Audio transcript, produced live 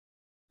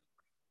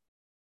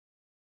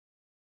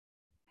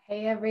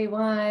Hey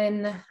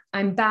everyone,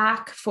 I'm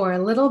back for a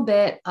little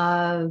bit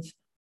of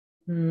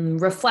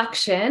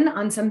reflection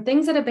on some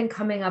things that have been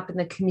coming up in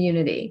the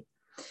community.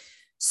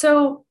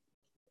 So,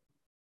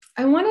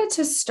 I wanted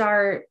to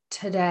start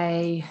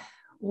today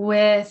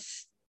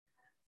with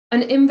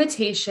an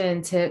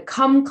invitation to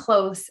come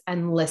close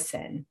and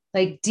listen,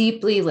 like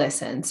deeply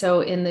listen.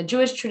 So, in the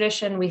Jewish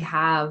tradition, we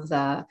have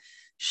the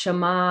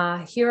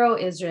Shema, Hear, O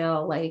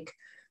Israel, like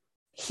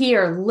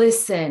hear,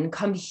 listen,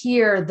 come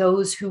hear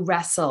those who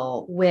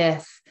wrestle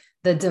with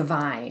the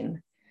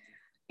divine.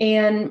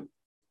 And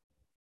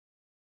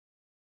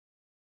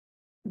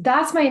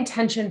that's my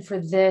intention for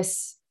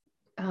this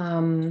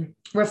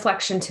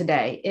reflection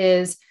today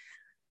is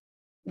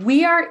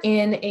we are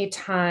in a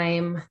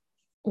time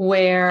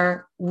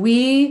where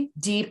we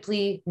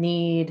deeply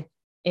need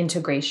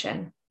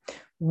integration.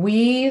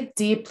 We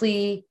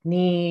deeply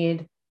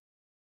need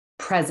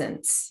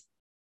presence.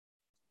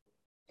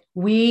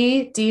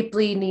 We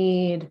deeply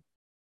need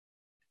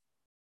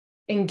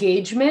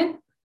engagement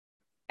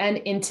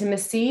and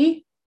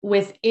intimacy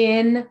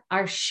within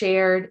our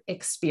shared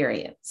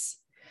experience.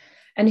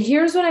 And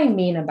here's what I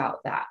mean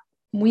about that.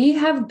 We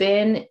have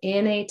been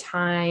in a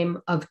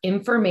time of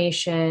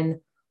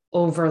information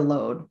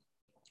overload.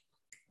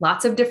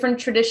 Lots of different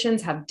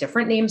traditions have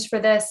different names for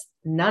this.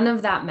 None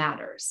of that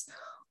matters.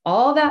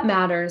 All that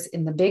matters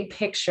in the big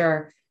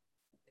picture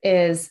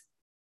is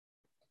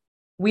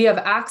we have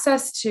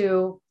access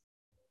to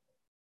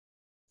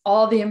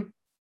all the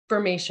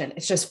information.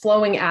 It's just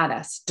flowing at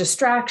us.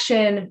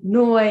 Distraction,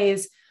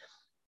 noise,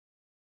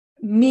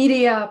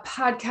 media,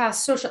 podcasts,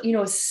 social,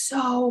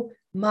 so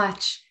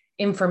much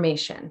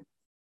information.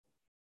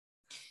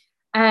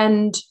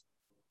 And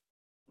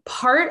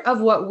part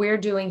of what we're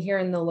doing here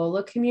in the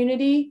Lola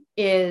community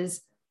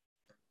is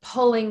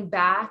pulling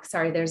back.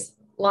 Sorry, there's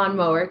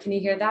lawnmower. Can you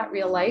hear that?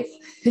 Real life.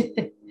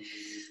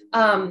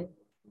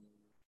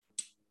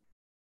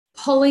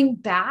 Pulling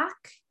back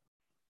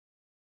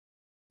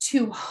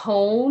to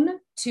hone,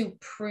 to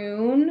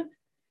prune,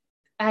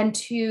 and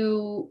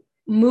to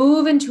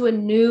move into a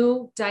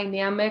new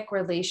dynamic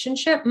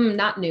relationship,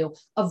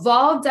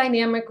 evolved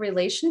dynamic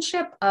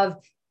relationship of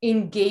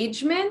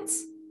engagement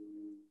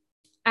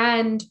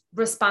and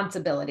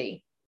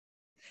responsibility.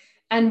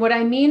 And what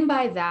I mean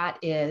by that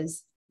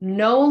is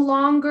no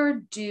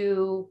longer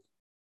do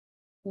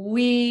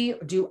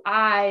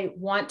I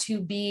want to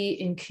be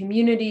in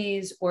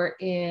communities or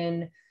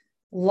in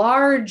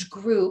large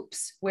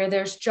groups where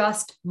there's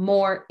just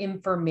more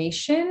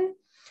information,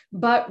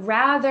 but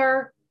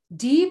rather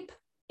deep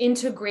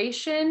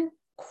integration,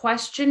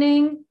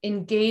 questioning,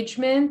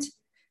 engagement,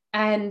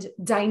 and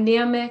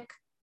dynamic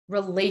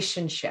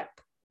relationship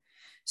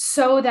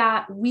so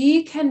that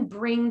we can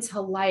bring to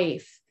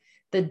life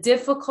the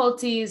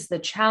difficulties, the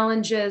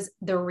challenges,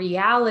 the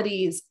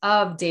realities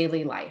of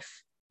daily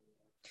life.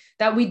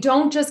 That we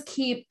don't just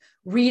keep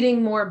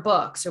reading more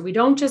books or we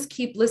don't just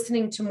keep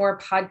listening to more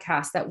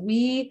podcasts, that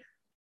we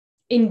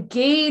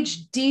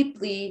engage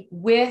deeply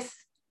with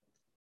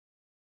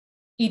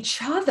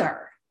each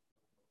other.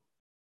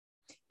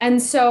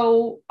 And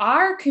so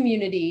our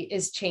community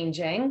is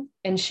changing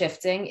and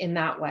shifting in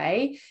that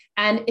way.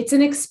 And it's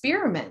an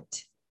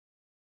experiment.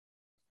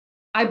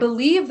 I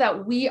believe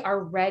that we are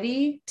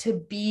ready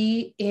to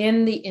be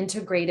in the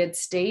integrated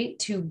state,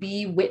 to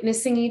be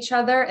witnessing each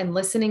other and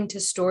listening to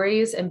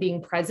stories and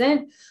being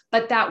present,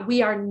 but that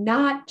we are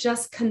not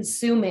just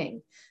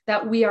consuming,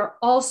 that we are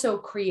also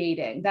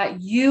creating,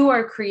 that you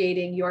are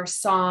creating your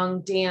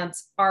song,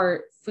 dance,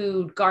 art,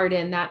 food,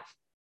 garden, that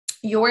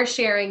you're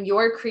sharing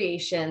your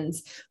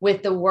creations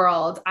with the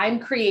world. I'm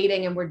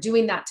creating, and we're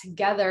doing that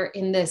together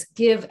in this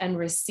give and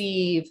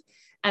receive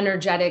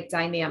energetic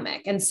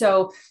dynamic. And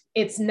so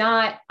it's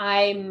not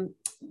I'm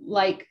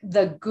like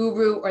the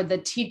guru or the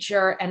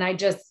teacher and I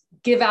just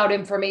give out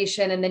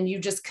information and then you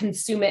just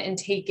consume it and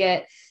take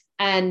it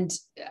and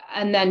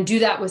then do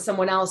that with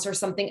someone else or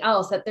something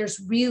else. That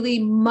there's really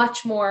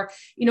much more,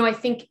 I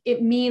think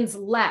it means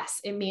less.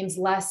 It means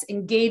less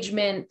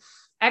engagement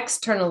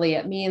externally.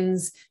 It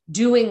means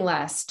doing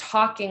less,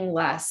 talking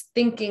less,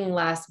 thinking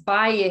less,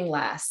 buying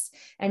less,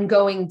 and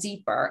going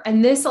deeper.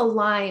 And this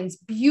aligns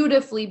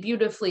beautifully,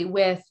 beautifully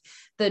with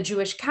the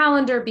Jewish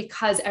calendar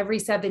because every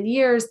 7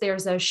 years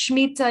there's a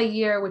Shemitah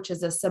year, which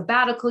is a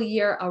sabbatical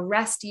year, a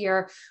rest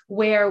year,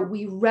 where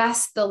we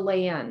rest the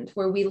land,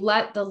 where we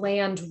let the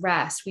land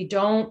rest. We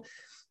don't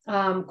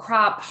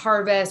crop,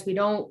 harvest. We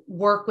don't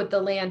work with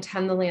the land,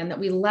 tend the land, that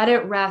we let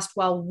it rest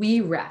while we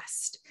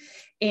rest,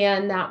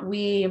 and that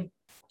we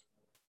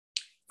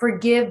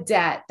forgive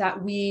debt,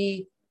 that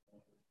we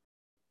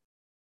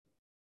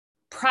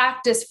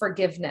practice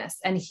forgiveness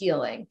and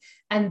healing.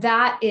 And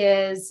that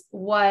is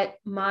what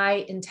my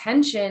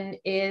intention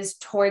is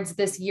towards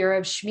this year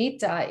of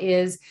Shemitah,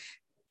 is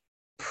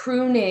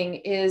pruning,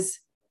 is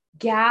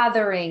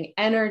gathering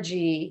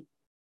energy,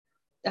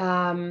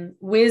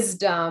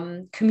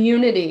 wisdom,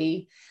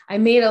 community. I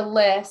made a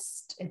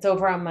list, it's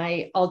over on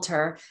my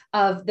altar,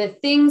 of the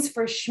things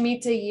for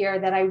Shemitah year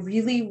that I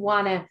really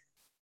want to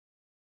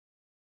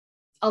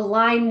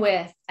align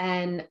with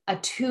and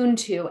attune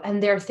to.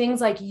 And there are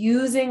things like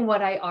using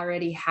what I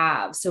already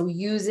have. So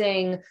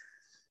using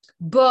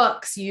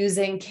books,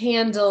 using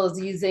candles,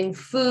 using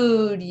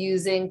food,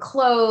 using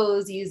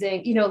clothes,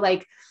 using,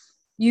 like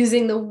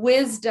using the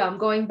wisdom,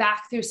 going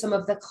back through some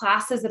of the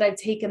classes that I've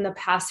taken the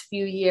past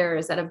few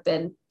years that have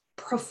been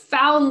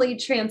profoundly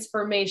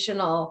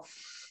transformational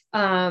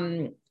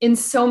in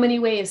so many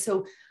ways.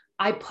 So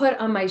I put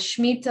on my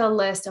Shemitah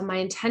list of my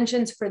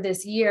intentions for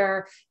this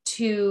year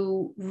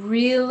to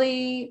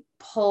really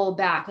pull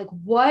back. Like,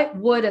 what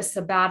would a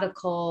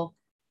sabbatical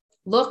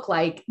look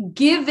like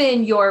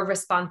given your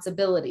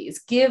responsibilities,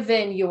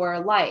 given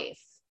your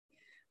life?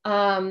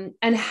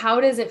 And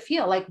how does it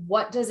feel? Like,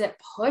 what does it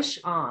push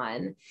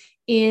on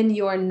in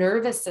your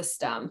nervous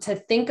system to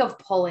think of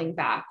pulling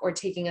back or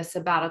taking a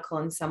sabbatical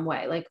in some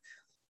way? Like,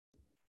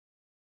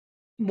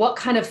 what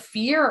kind of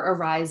fear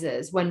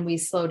arises when we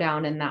slow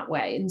down in that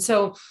way? And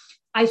so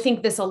I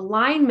think this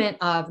alignment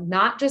of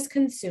not just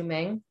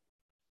consuming,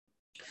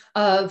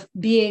 of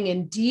being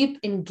in deep,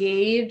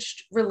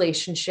 engaged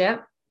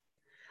relationship,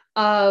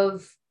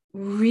 of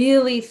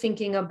really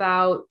thinking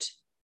about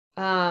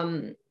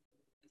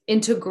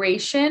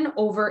integration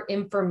over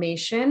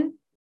information,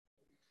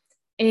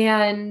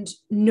 and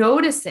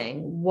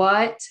noticing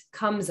what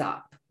comes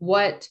up.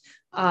 What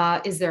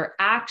is there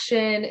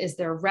action? Is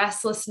there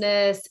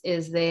restlessness?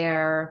 Is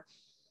there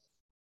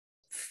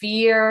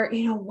fear?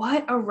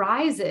 What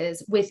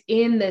arises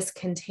within this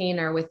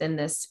container, within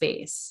this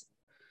space?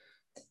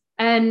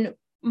 And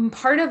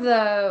one of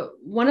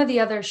the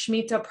other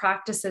Shemitah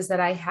practices that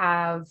I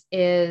have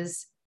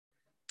is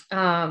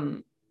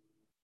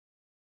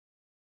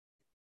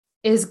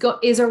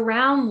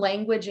around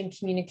language and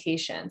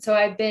communication. So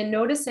I've been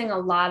noticing a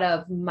lot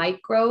of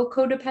micro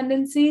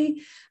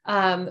codependency,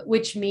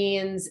 which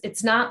means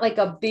it's not like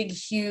a big,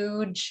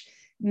 huge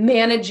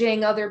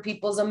managing other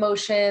people's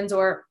emotions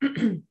or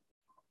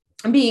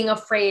being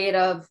afraid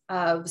of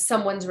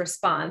someone's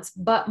response,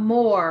 but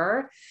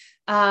more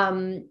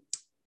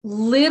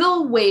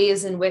little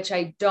ways in which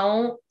I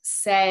don't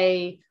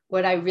say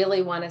what I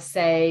really want to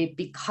say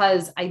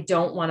because I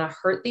don't want to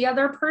hurt the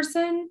other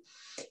person,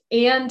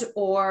 and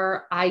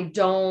or I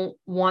don't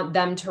want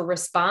them to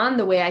respond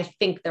the way I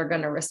think they're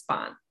going to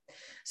respond.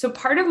 So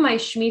part of my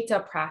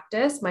Shemitah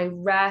practice, my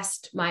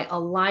rest, my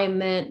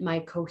alignment, my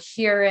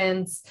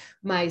coherence,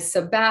 my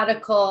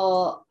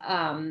sabbatical,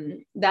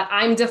 that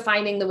I'm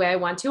defining the way I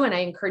want to, and I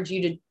encourage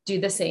you to do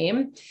the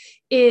same,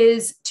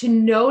 is to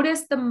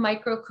notice the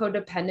micro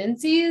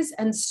codependencies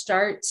and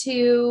start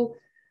to,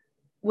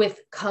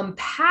 with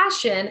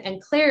compassion and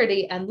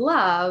clarity and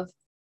love,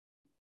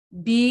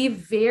 be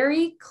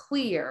very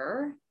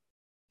clear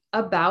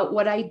about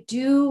what I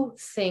do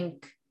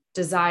think,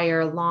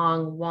 desire,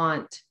 long,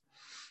 want.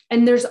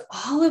 And there's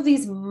all of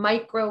these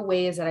micro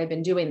ways that I've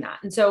been doing that.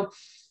 And so,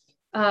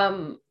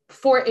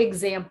 for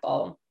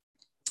example,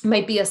 it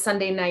might be a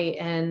Sunday night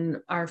and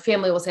our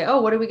family will say,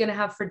 oh, what are we going to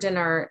have for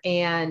dinner?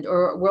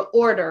 Or we'll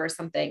order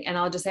something. And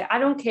I'll just say, I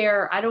don't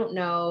care. I don't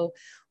know.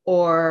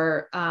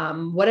 Or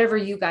whatever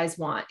you guys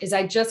want. Is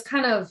I just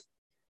kind of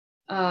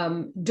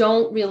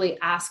don't really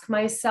ask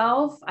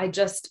myself. I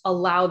just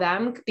allow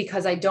them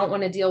because I don't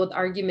want to deal with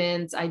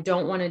arguments. I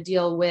don't want to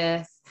deal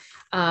with,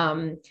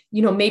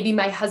 maybe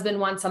my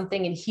husband wants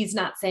something and he's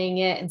not saying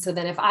it. And so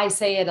then if I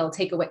say it, it'll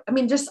take away. I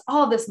mean, just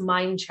all this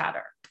mind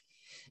chatter.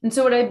 And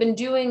so what I've been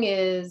doing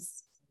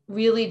is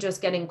really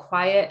just getting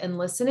quiet and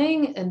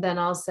listening. And then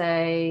I'll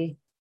say,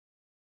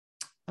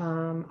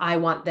 I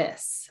want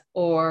this,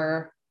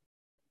 or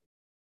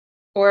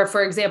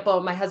for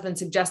example, my husband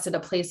suggested a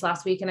place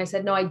last week and I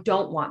said, no, I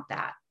don't want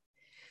that.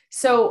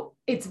 So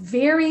it's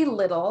very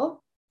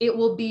little. It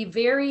will be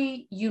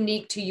very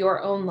unique to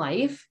your own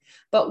life.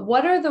 But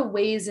what are the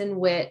ways in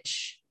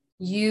which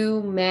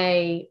you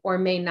may or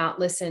may not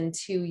listen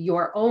to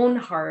your own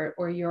heart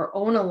or your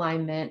own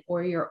alignment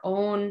or your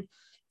own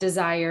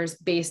desires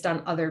based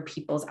on other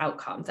people's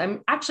outcomes?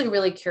 I'm actually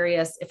really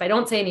curious, if I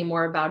don't say any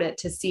more about it,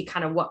 to see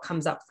kind of what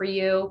comes up for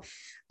you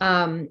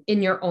in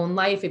your own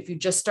life. If you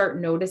just start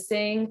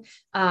noticing,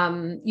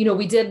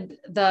 we did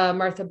the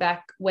Martha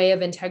Beck Way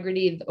of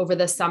Integrity over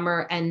the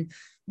summer, and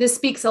this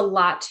speaks a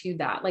lot to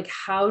that. Like,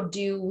 how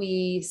do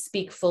we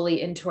speak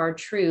fully into our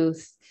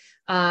truth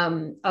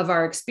of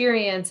our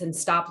experience and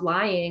stop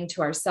lying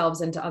to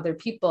ourselves and to other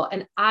people?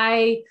 And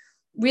I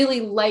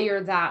really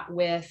layer that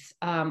with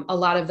a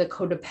lot of the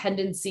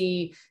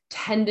codependency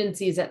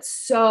tendencies that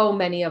so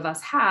many of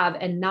us have,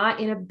 and not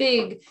in a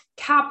big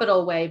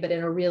capital way, but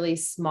in a really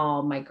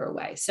small micro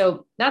way.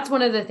 So that's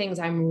one of the things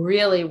I'm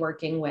really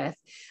working with.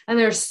 And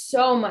there's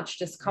so much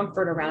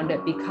discomfort around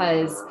it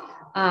because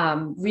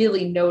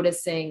really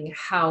noticing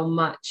how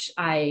much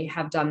I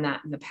have done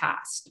that in the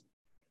past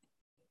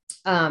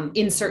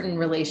in certain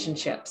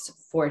relationships,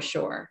 for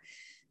sure.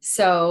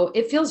 So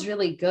it feels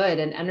really good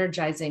and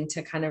energizing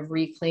to kind of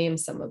reclaim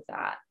some of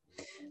that.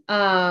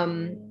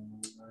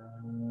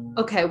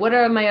 Okay, what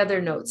are my other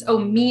notes? Oh,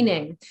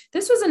 meaning.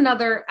 This was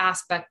another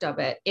aspect of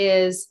it,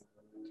 is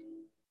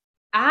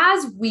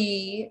as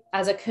we,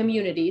 as a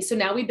community, so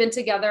now we've been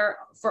together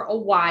for a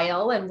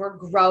while and we're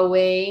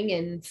growing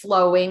and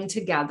flowing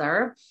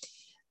together.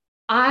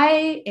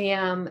 I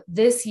am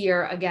this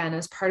year, again,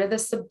 as part of the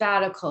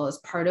sabbatical, as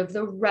part of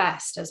the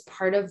rest, as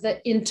part of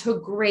the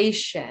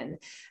integration,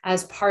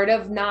 as part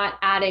of not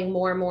adding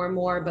more and more and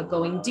more, but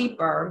going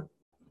deeper,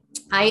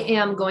 I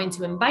am going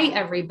to invite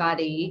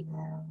everybody.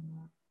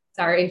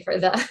 Sorry for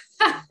the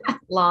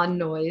lawn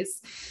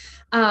noise.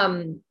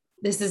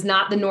 This is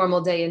not the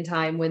normal day and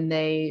time when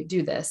they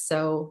do this.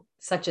 So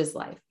such is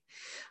life.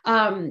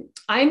 I'm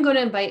going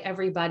to invite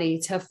everybody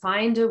to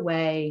find a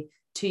way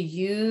to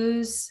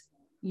use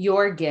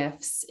your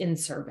gifts in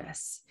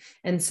service.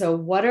 And so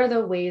what are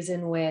the ways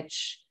in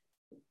which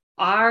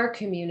our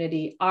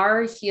community,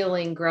 our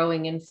healing,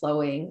 growing, and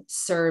flowing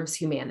serves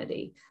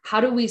humanity?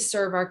 How do we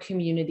serve our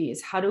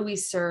communities? How do we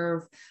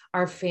serve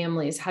our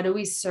families? How do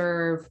we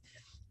serve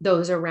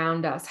those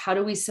around us? How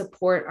do we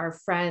support our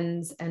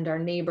friends and our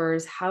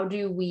neighbors? How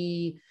do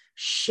we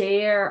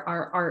share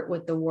our art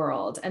with the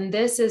world? And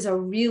this is a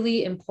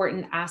really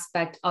important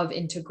aspect of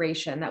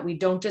integration, that we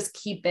don't just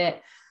keep it,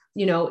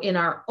 you know, in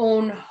our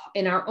own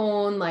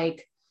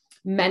like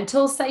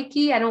mental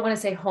psyche. I don't want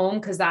to say home,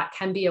 because that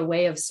can be a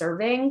way of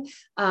serving,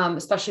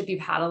 especially if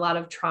you've had a lot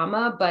of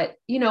trauma. But,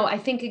 you know, I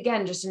think,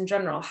 again, just in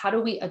general, how do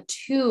we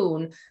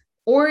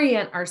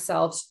orient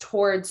ourselves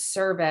towards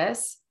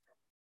service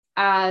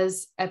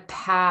as a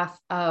path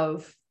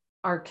of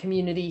our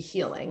community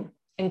healing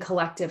and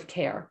collective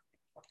care?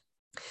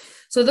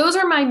 So those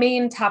are my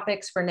main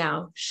topics for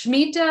now.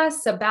 Shemitah,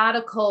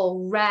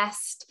 sabbatical,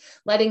 rest,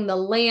 letting the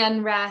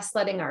land rest,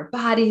 letting our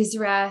bodies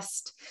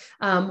rest.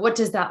 What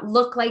does that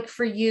look like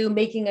for you?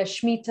 Making a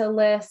Shemitah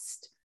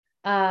list.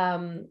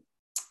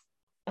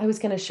 I was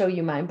going to show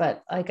you mine,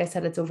 but like I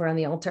said, it's over on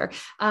the altar.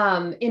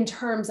 In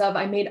terms of,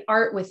 I made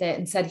art with it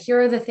and said, here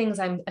are the things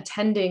I'm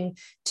attending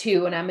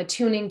to and I'm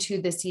attuning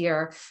to this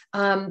year.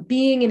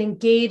 Being an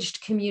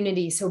engaged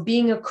community. So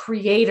being a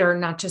creator,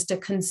 not just a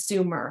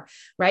consumer,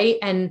 right?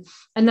 And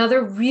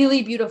another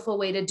really beautiful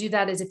way to do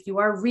that is, if you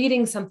are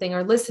reading something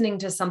or listening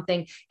to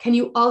something, can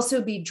you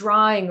also be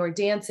drawing or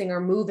dancing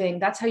or moving?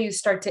 That's how you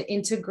start to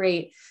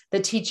integrate the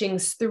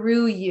teachings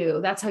through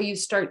you. That's how you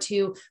start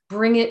to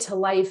bring it to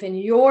life in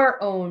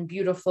your own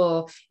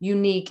beautiful,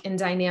 unique, and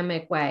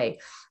dynamic way.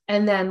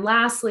 And then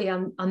lastly,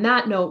 on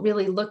that note,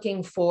 really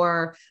looking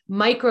for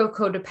micro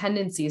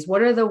codependencies.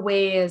 What are the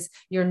ways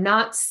you're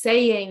not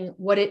saying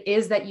what it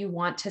is that you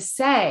want to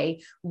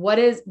say?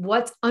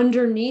 What's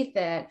underneath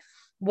it?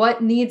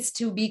 What needs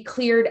to be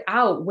cleared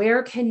out?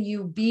 Where can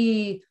you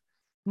be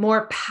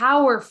more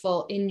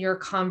powerful in your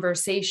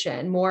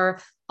conversation, more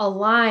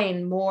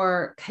aligned,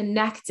 more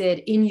connected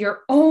in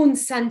your own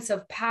sense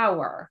of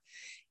power?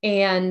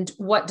 And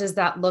what does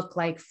that look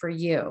like for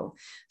you?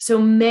 So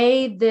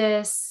may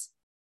this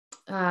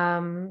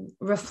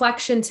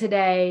reflection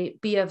today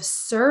be of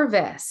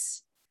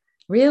service,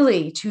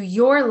 really, to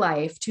your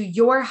life, to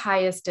your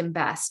highest and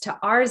best, to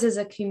ours as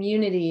a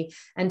community,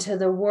 and to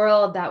the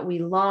world that we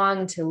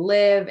long to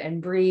live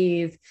and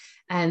breathe,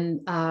 and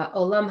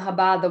Olam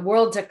Haba, the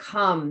world to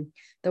come,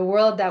 the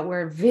world that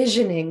we're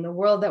visioning, the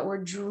world that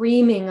we're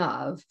dreaming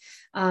of.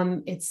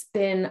 It's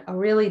been a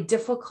really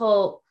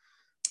difficult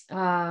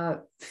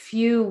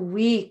few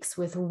weeks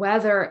with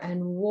weather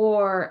and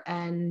war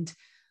and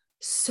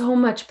so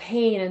much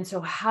pain. And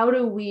so how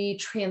do we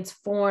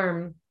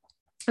transform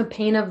the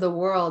pain of the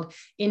world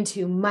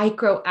into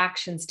micro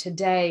actions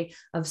today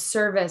of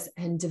service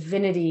and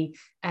divinity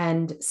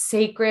and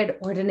sacred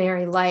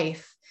ordinary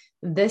life?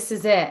 This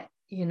is it.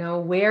 You know,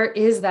 where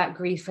is that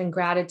grief and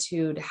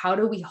gratitude? How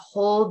do we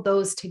hold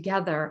those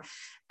together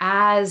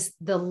as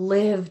the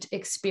lived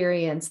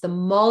experience, the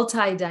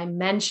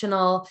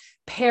multidimensional,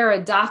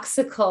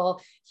 paradoxical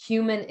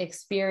human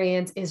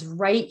experience is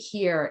right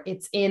here?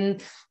 It's in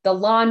the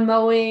lawn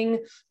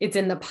mowing, it's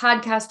in the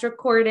podcast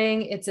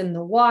recording, it's in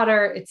the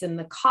water, it's in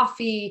the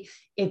coffee,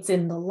 it's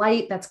in the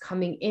light that's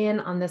coming in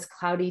on this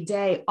cloudy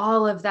day.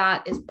 All of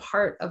that is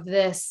part of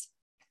this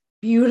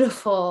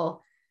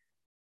beautiful,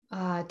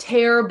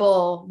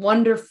 terrible,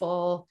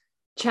 wonderful,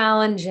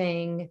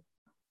 challenging,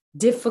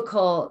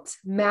 difficult,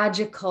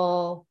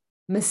 magical,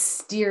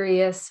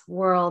 mysterious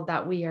world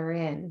that we are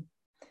in.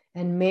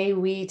 And may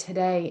we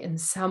today in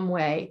some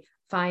way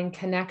find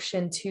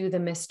connection to the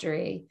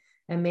mystery,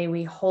 and may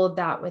we hold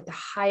that with the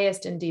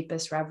highest and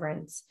deepest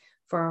reverence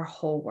for our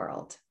whole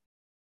world.